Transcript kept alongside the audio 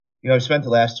I've spent the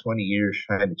last 20 years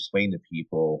trying to explain to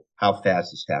people how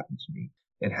fast this happened to me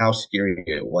and how scary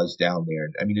it was down there.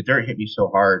 I mean, the dirt hit me so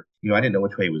hard. I didn't know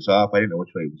which way it was up. I didn't know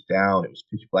which way it was down. It was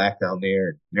pitch black down there.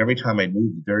 And every time I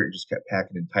moved, the dirt just kept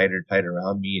packing in tighter and tighter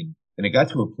around me. And it got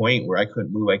to a point where I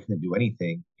couldn't move. I couldn't do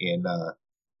anything. And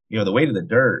the weight of the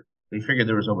dirt, they figured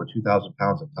there was over 2,000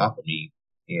 pounds on top of me.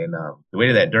 And the weight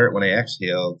of that dirt, when I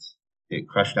exhaled, it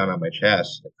crushed down on my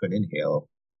chest. I couldn't inhale.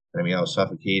 I mean, I was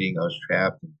suffocating. I was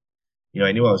trapped.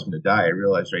 I knew I was going to die. I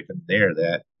realized right then and there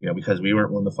that, because we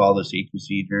weren't willing to follow the safety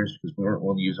procedures, because we weren't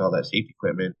willing to use all that safety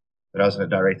equipment, that I was going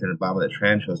to die right there in the bottom of that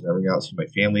trench. I was never going to see my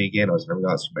family again. I was never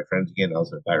going to see my friends again. I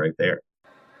was going to die right there.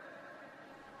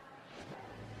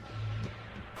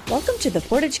 Welcome to the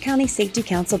Portage County Safety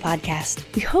Council podcast.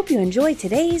 We hope you enjoy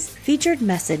today's featured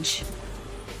message.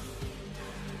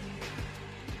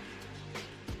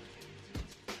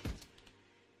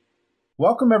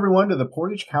 Welcome, everyone, to the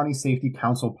Portage County Safety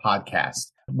Council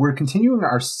podcast. We're continuing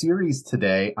our series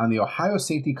today on the Ohio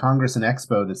Safety Congress and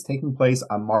Expo that's taking place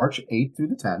on March 8th through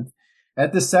the 10th.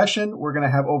 At this session, we're going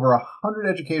to have over 100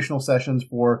 educational sessions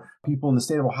for people in the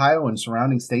state of Ohio and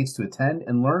surrounding states to attend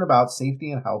and learn about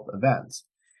safety and health events.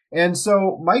 And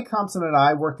so Mike Thompson and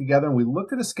I worked together and we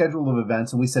looked at a schedule of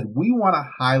events and we said we want to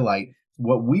highlight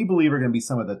what we believe are going to be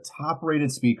some of the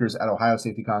top-rated speakers at Ohio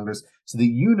Safety Congress so that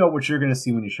you know what you're going to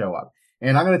see when you show up.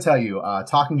 And I'm going to tell you,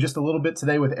 talking just a little bit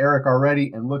today with Eric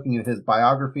already and looking at his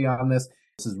biography on this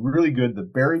is really good. The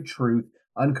Buried Truth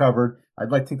Uncovered. I'd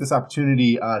like to take this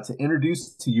opportunity to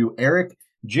introduce to you Eric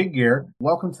Jiggear.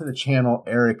 Welcome to the channel,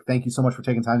 Eric. Thank you so much for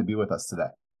taking time to be with us today.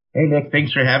 Hey, Nick,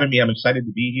 thanks for having me. I'm excited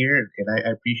to be here, and I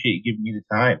appreciate you giving me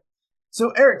the time. So,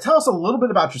 Eric, tell us a little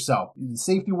bit about yourself, the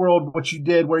safety world, what you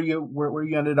did, where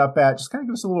you ended up at. Just kind of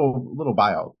give us a little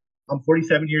bio. I'm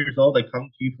 47 years old. I come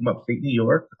to you from upstate New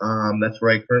York. That's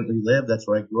where I currently live. That's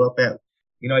where I grew up at.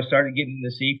 I started getting in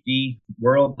the safety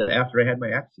world after I had my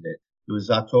accident. It was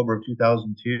October of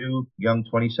 2002, young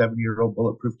 27-year-old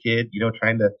bulletproof kid,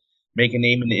 trying to make a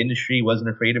name in the industry, wasn't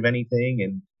afraid of anything,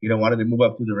 and, wanted to move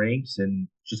up through the ranks and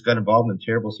just got involved in a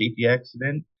terrible safety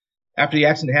accident. After the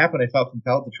accident happened, I felt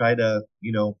compelled to try to,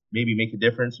 maybe make a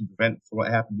difference and prevent what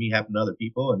happened to me happen to other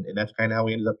people. And that's kind of how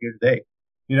we ended up here today.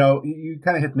 You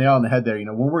kind of hit the nail on the head there.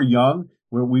 When we're young,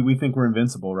 we think we're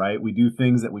invincible, right? We do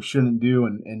things that we shouldn't do.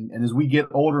 And as we get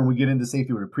older and we get into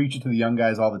safety, we're preach it to the young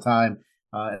guys all the time.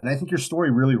 And I think your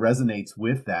story really resonates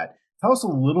with that. Tell us a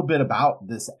little bit about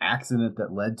this accident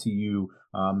that led to you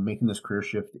making this career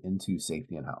shift into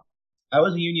safety and health. I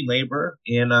was a union laborer,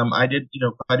 and I did,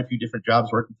 quite a few different jobs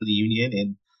working for the union.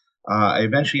 And I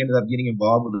eventually ended up getting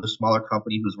involved with a smaller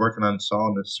company who was working on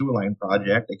installing a sewer line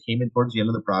project. I came in towards the end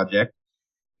of the project.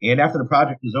 And after the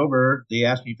project was over, they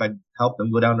asked me if I'd help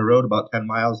them go down the road about 10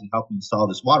 miles and help them install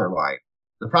this water line.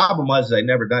 The problem was I'd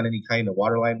never done any kind of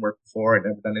water line work before. I'd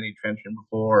never done any trenching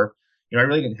before. I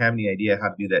really didn't have any idea how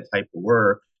to do that type of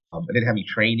work. I didn't have any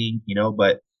training,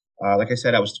 but like I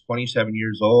said, I was 27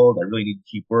 years old. I really needed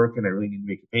to keep working. I really needed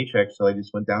to make a paycheck. So I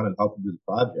just went down and helped them do the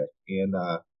project.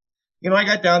 And I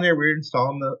got down there. We were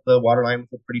installing the water line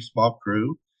with a pretty small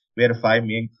crew. We had a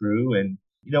 5-man crew. And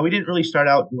we didn't really start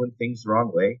out doing things the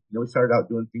wrong way. We started out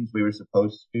doing things we were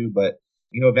supposed to, but,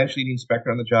 eventually the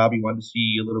inspector on the job, he wanted to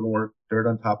see a little more dirt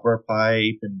on top of our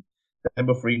pipe. And then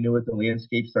before you knew it, the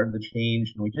landscape started to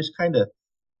change. And we just kind of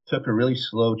took a really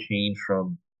slow change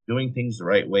from doing things the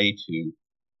right way to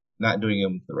not doing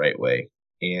them the right way.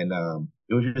 And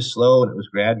it was just slow and it was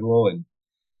gradual. And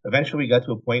eventually we got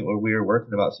to a point where we were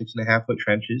working about 6.5-foot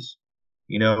trenches,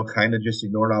 kind of just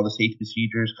ignoring all the safety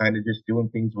procedures, kind of just doing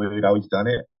things the way we'd always done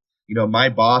it. My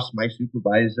boss, my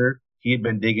supervisor, he had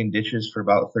been digging ditches for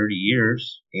about 30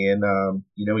 years. And,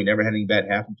 he never had anything bad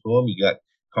happen to him. He got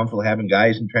comfortable having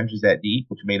guys in trenches that deep,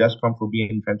 which made us comfortable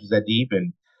being in trenches that deep.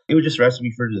 And it was just a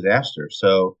recipe for disaster.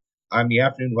 So on the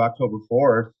afternoon of October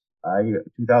 4th,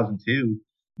 2002,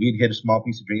 we had hit a small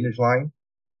piece of drainage line.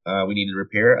 We needed to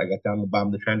repair it. I got down to the bottom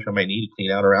of the trench on my knee to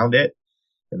clean out around it.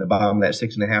 In the bottom of that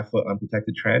 6.5-foot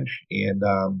unprotected trench, and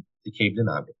it caved in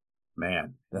on me.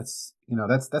 Man, that's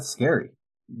scary.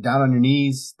 Down on your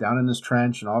knees, down in this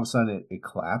trench, and all of a sudden it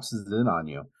collapses in on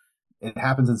you. It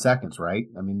happens in seconds, right?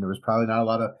 I mean, there was probably not a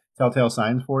lot of telltale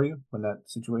signs for you when that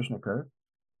situation occurred.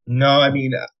 No, I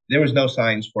mean, there was no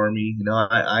signs for me.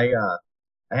 I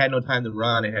had no time to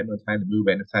run. I had no time to move.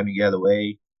 I had no time to get out of the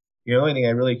way. The only thing I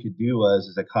really could do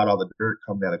was I caught all the dirt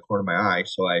coming down the corner of my eye,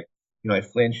 so I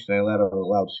flinched and I let out a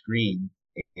loud scream,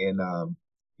 and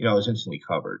I was instantly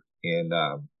covered. And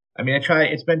I try.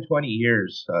 It's been 20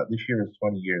 years. This year is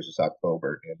 20 years. It's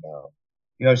October,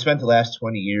 and I've spent the last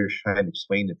 20 years trying to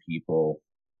explain to people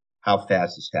how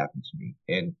fast this happened to me.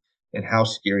 And and how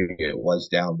scary it was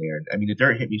down there. I mean, the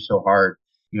dirt hit me so hard.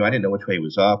 I didn't know which way it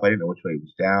was up. I didn't know which way it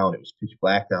was down. It was pitch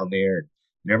black down there.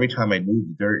 And every time I moved,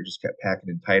 the dirt just kept packing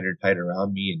in tighter and tighter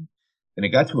around me. And it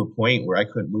got to a point where I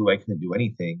couldn't move. I couldn't do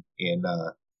anything. And,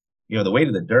 the weight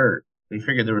of the dirt, they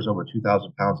figured there was over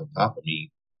 2,000 pounds on top of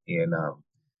me. And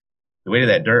the weight of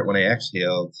that dirt, when I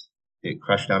exhaled, it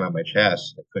crushed down on my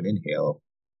chest. I couldn't inhale.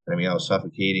 I mean, I was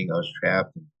suffocating. I was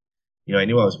trapped. And, I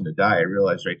knew I was going to die. I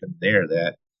realized right then and there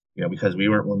that, because we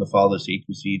weren't willing to follow the safety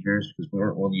procedures, because we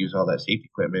weren't willing to use all that safety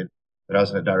equipment, that I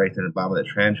was going to die right there in the bottom of that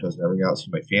trench. I was never going to see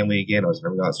my family again. I was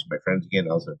never going to see my friends again.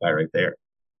 I was going to die right there.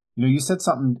 You said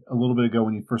something a little bit ago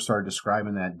when you first started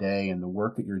describing that day and the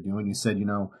work that you're doing. You said,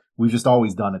 we've just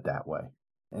always done it that way.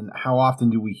 And how often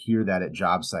do we hear that at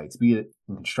job sites, be it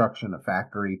in construction, a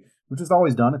factory? We've just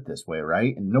always done it this way,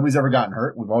 right? And nobody's ever gotten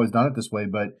hurt. We've always done it this way.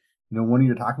 But, one of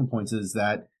your talking points is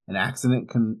that an accident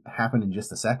can happen in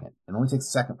just a second. It only takes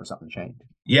a second for something to change.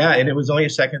 Yeah, and it was only a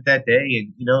second that day.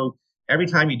 And, every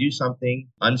time you do something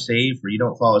unsafe or you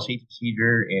don't follow a safety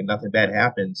procedure and nothing bad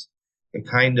happens, it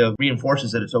kind of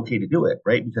reinforces that it's okay to do it,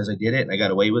 right? Because I did it and I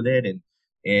got away with it. And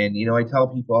I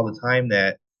tell people all the time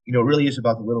that, it really is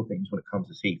about the little things when it comes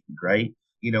to safety, right?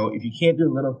 If you can't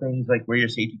do little things like wear your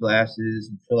safety glasses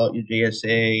and fill out your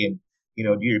JSA and,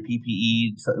 do your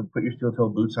PPE, put your steel toe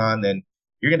boots on, then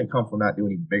you're going to come from not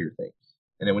doing even bigger things.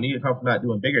 And then when you come from not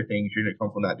doing bigger things, you're going to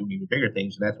come from not doing even bigger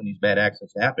things. And that's when these bad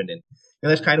accidents happen. And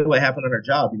that's kind of what happened on our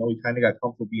job. We kind of got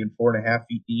comfortable being 4.5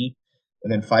 feet deep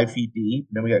and then 5 feet deep.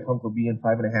 And then we got comfortable being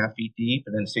 5.5 feet deep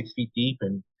and then 6 feet deep.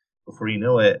 And before you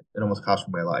know it, it almost cost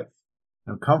me my life.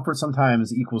 Comfort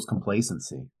sometimes equals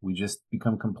complacency. We just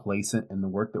become complacent in the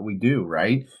work that we do,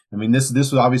 right? I mean,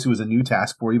 this obviously was a new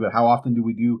task for you, but how often do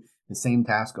we do the same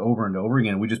task over and over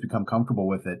again? We just become comfortable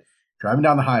with it. Driving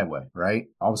down the highway, right?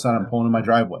 All of a sudden, I'm pulling in my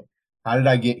driveway. How did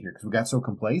I get here? Because we got so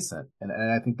complacent, and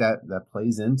I think that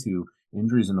plays into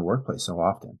injuries in the workplace so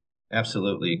often.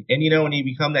 Absolutely, and when you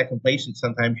become that complacent,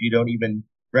 sometimes you don't even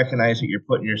recognize that you're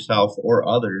putting yourself or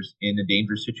others in a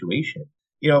dangerous situation.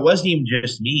 It wasn't even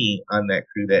just me on that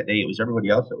crew that day. It was everybody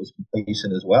else that was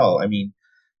complacent as well. I mean,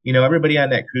 everybody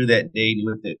on that crew that day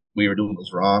knew that we were doing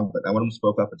was wrong, but none of them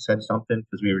spoke up and said something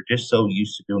because we were just so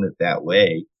used to doing it that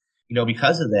way.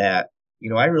 Because of that,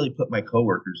 I really put my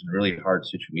coworkers in a really hard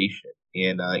situation.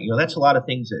 And, that's a lot of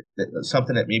things that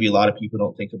something that maybe a lot of people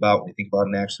don't think about when they think about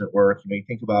an accident work. You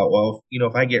think about, well,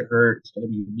 if I get hurt, it's going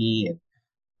to be me.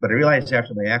 But I realized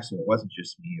after my accident, it wasn't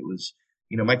just me. It was,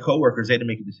 my coworkers, they had to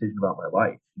make a decision about my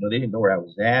life. They didn't know where I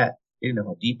was at. They didn't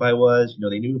know how deep I was.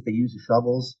 They knew if they used the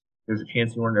shovels, there's a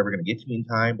chance they weren't ever going to get to me in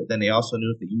time. But then they also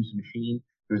knew if they used the machine,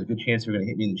 there was a good chance they were going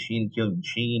to hit me in the machine and kill the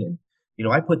machine. And,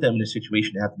 I put them in a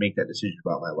situation to have to make that decision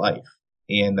about my life.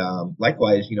 And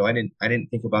likewise, I didn't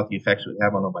think about the effects it would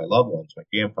have on all my loved ones, my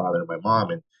grandfather, my mom,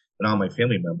 and all my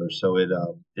family members. So it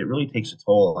really takes a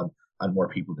toll on more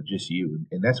people than just you.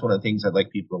 And that's one of the things I'd like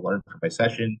people to learn from my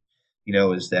session,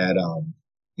 is that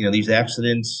these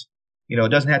accidents,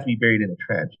 it doesn't have to be buried in a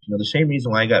trench. The same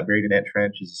reason why I got buried in that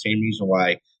trench is the same reason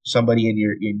why somebody in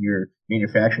your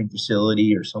manufacturing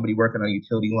facility or somebody working on a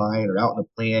utility line or out in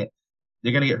a plant,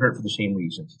 they're going to get hurt for the same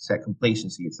reasons. It's that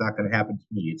complacency. It's not going to happen to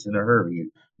me. It's in a hurry.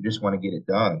 You just want to get it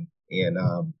done. And,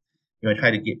 I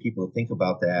try to get people to think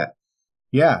about that.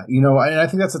 Yeah. I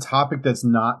think that's a topic that's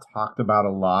not talked about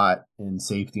a lot in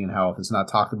safety and health. It's not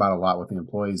talked about a lot with the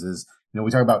employees is, we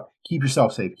talk about keep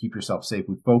yourself safe, keep yourself safe.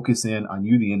 We focus in on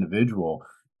you, the individual.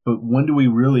 But when do we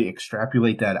really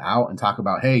extrapolate that out and talk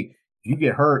about, hey, if you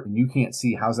get hurt and you can't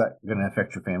see, how's that going to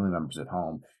affect your family members at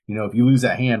home? If you lose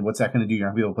that hand, what's that going to do? You're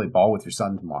not going to be able to play ball with your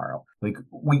son tomorrow. Like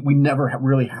we never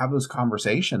really have those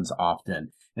conversations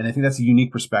often. And I think that's a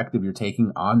unique perspective you're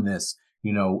taking on this,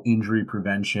 injury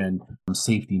prevention,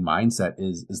 safety mindset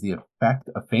is the effect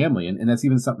of family. And that's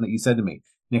even something that you said to me,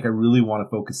 Nick, I really want to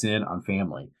focus in on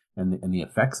family and the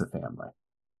effects of family.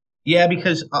 Yeah,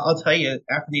 because I'll tell you,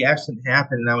 after the accident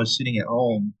happened and I was sitting at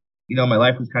home, my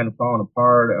life was kind of falling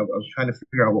apart. I was trying to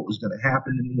figure out what was going to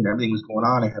happen to me and everything was going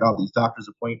on. I had all these doctor's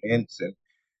appointments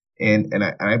and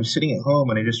I was sitting at home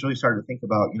and I just really started to think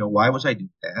about, why was I doing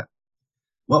that?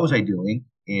 What was I doing?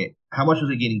 And how much was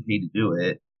I getting paid to do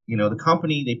it? The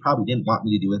company, they probably didn't want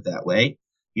me to do it that way.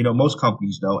 Most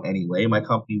companies don't anyway. My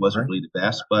company wasn't really the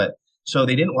best, but so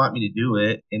they didn't want me to do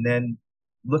it. And then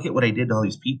look at what I did to all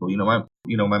these people. My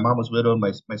mom was widowed.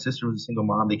 My sister was a single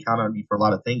mom. They counted on me for a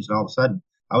lot of things. And all of a sudden,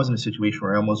 I was in a situation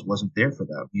where I almost wasn't there for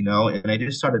them, and I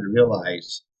just started to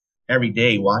realize every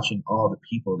day watching all the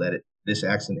people that this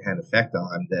accident had an effect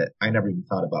on that I never even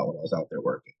thought about when I was out there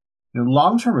working.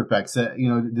 Long-term effects,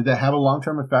 did that have a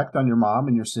long-term effect on your mom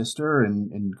and your sister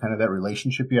and kind of that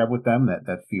relationship you have with them,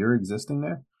 that fear existing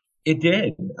there? It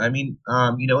did. I mean,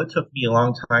 it took me a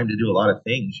long time to do a lot of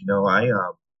things.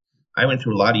 I went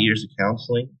through a lot of years of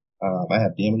counseling. I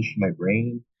have damage to my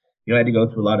brain. I had to go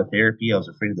through a lot of therapy. I was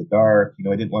afraid of the dark.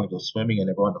 I didn't want to go swimming. I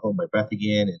never wanted to hold my breath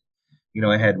again. And,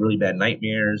 I had really bad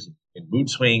nightmares and mood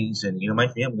swings. And, my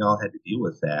family all had to deal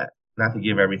with that. Not to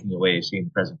give everything away, say in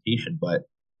the presentation, but,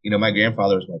 my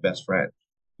grandfather was my best friend.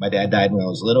 My dad died when I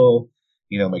was little.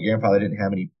 My grandfather didn't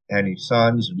have any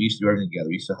sons, and we used to do everything together.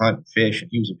 We used to hunt and fish, and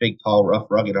he was a big, tall, rough,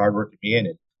 rugged, hardworking man.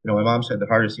 And my mom said the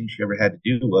hardest thing she ever had to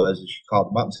do was she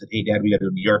called him up and said, "Hey, Dad, we got to go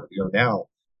to New York. We go now."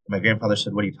 And my grandfather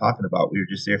said, "What are you talking about? We were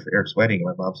just there for Eric's wedding."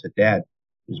 And my mom said, "Dad,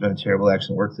 there's been a terrible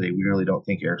accident at work today. We really don't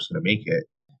think Eric's going to make it."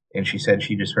 And she said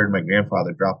she just heard my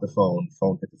grandfather drop the phone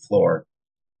hit the floor,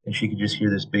 and she could just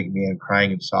hear this big man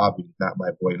crying and sobbing, "Not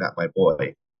my boy, not my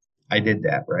boy." I did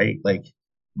that, right? Like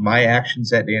my actions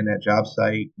that day on that job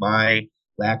site, my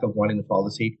lack of wanting to follow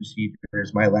the safety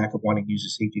procedures, my lack of wanting to use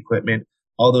the safety equipment,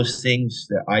 all those things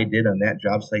that I did on that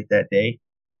job site that day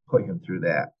put him through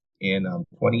that. And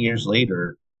 20 years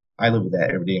later, I live with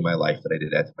that every day of my life that I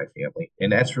did that to my family. And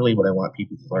that's really what I want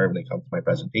people to learn when they come to my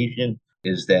presentation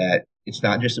is that it's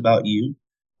not just about you.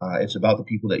 It's about the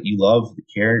people that you love, that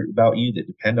care about you, that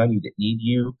depend on you, that need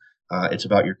you. It's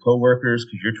about your coworkers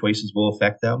because your choices will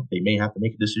affect them. They may have to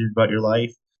make a decision about your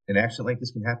life. An accident like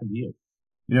this can happen to you.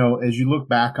 As you look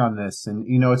back on this and,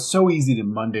 it's so easy to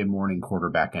Monday morning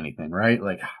quarterback anything, right?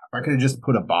 Like I could have just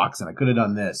put a box and I could have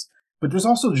done this, but there's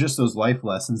also just those life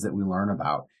lessons that we learn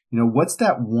about. What's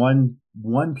that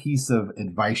one piece of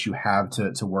advice you have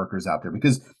to workers out there?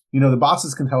 Because, the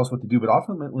bosses can tell us what to do, but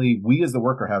ultimately we as the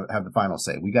worker have the final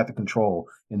say. We got the control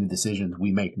in the decisions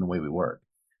we make and the way we work.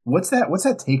 What's that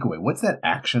takeaway? What's that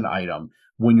action item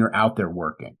when you're out there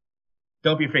working?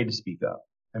 Don't be afraid to speak up.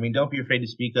 I mean, don't be afraid to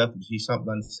speak up if you see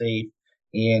something unsafe.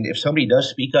 And if somebody does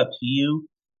speak up to you,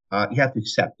 you have to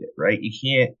accept it, right? You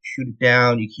can't shoot it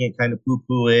down. You can't kind of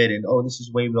poo-poo it and, oh, this is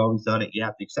the way we've always done it. You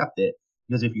have to accept it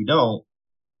because if you don't,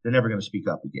 they're never going to speak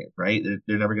up again, right?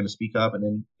 They're never going to speak up, and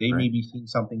then they may be seeing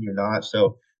something you're not.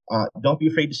 So don't be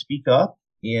afraid to speak up.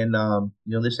 And,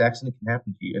 this accident can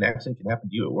happen to you. An accident can happen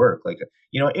to you at work. Like,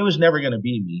 it was never going to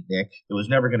be me, Nick. It was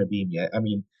never going to be me. I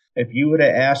mean, if you would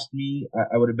have asked me,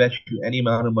 I would have bet you any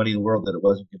amount of money in the world that it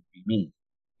wasn't going to be me.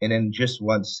 And in just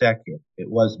 1 second, it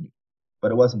was me.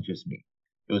 But it wasn't just me.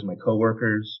 It was my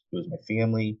coworkers. It was my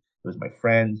family. It was my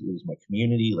friends. It was my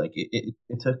community. Like it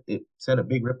sent a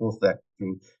big ripple effect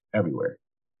through everywhere.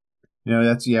 We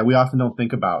often don't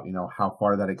think about, how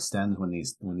far that extends when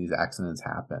these accidents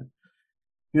happen.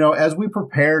 As we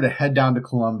prepare to head down to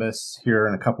Columbus here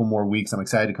in a couple more weeks, I'm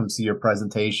excited to come see your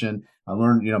presentation. I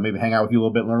learn, maybe hang out with you a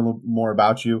little bit, learn a little more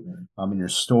about you, and your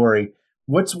story.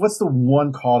 What's the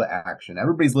one call to action?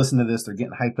 Everybody's listening to this. They're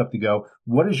getting hyped up to go.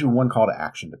 What is your one call to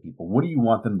action to people? What do you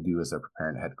want them to do as they're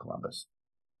preparing to head to Columbus?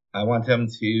 I want them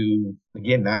to,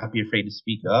 again, not be afraid to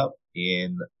speak up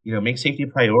and, make safety a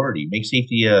priority. Make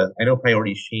safety I know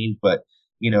priorities change, but,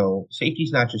 safety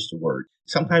is not just a word.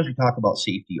 Sometimes we talk about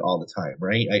safety all the time,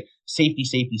 right? Safety,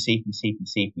 safety, safety, safety,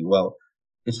 safety. Well,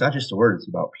 it's not just a word. It's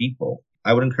about people.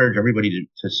 I would encourage everybody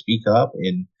to speak up.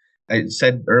 And I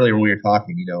said earlier when we were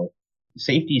talking,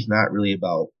 safety is not really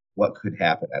about what could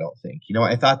happen, I don't think.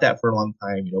 I thought that for a long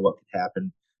time, what could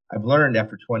happen. I've learned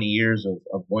after 20 years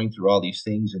of going through all these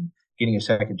things and getting a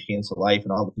second chance at life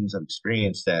and all the things I've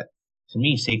experienced that to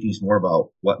me, safety is more about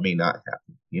what may not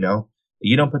happen.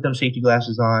 You don't put them safety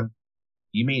glasses on,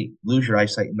 you may lose your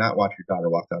eyesight and not watch your daughter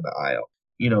walk down the aisle.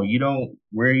 You don't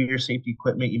wear your safety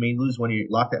equipment. You may lose one of your,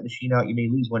 lock that machine out. You may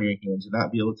lose one of your hands and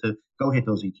not be able to go hit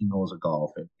those 18 holes of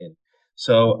golf. And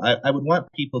so I would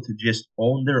want people to just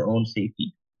own their own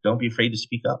safety. Don't be afraid to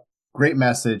speak up. Great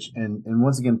message. And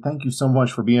once again, thank you so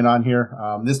much for being on here.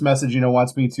 This message,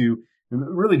 wants me to, it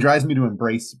really drives me to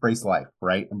embrace life,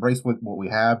 right? Embrace what we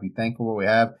have, be thankful for what we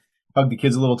have. Hug the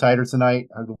kids a little tighter tonight,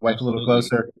 hug the wife a little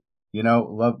closer.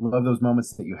 Love those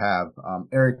moments that you have.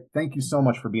 Eric, thank you so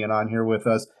much for being on here with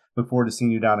us. Look forward to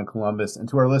seeing you down in Columbus. And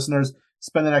to our listeners,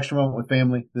 spend an extra moment with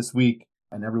family this week,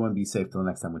 and everyone be safe till the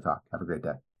next time we talk. Have a great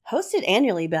day. Hosted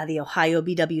annually by the Ohio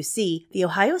BWC, the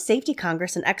Ohio Safety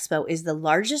Congress and Expo is the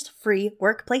largest free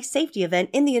workplace safety event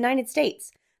in the United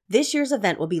States. This year's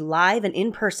event will be live and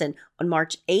in person on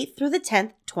March 8th through the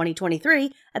 10th,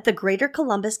 2023 at the Greater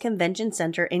Columbus Convention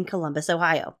Center in Columbus,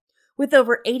 Ohio. With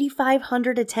over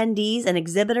 8,500 attendees and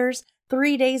exhibitors,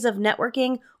 3 days of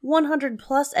networking, 100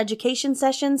 plus education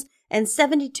sessions, and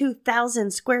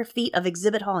 72,000 square feet of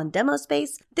exhibit hall and demo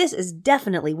space, this is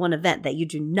definitely one event that you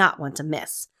do not want to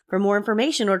miss. For more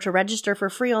information or to register for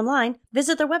free online,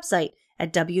 visit their website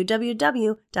at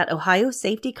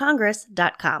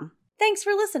www.ohiosafetycongress.com. Thanks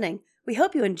for listening. We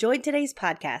hope you enjoyed today's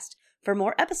podcast. For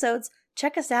more episodes,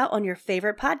 check us out on your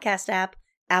favorite podcast app,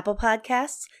 Apple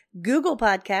Podcasts, Google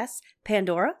Podcasts,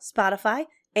 Pandora, Spotify,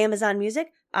 Amazon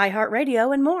Music,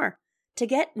 iHeartRadio, and more. To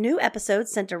get new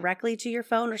episodes sent directly to your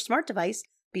phone or smart device,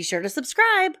 be sure to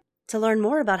subscribe. To learn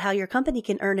more about how your company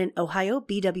can earn an Ohio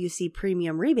BWC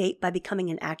premium rebate by becoming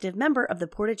an active member of the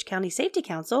Portage County Safety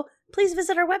Council, please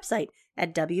visit our website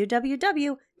at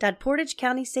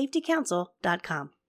www.portagecountysafetycouncil.com.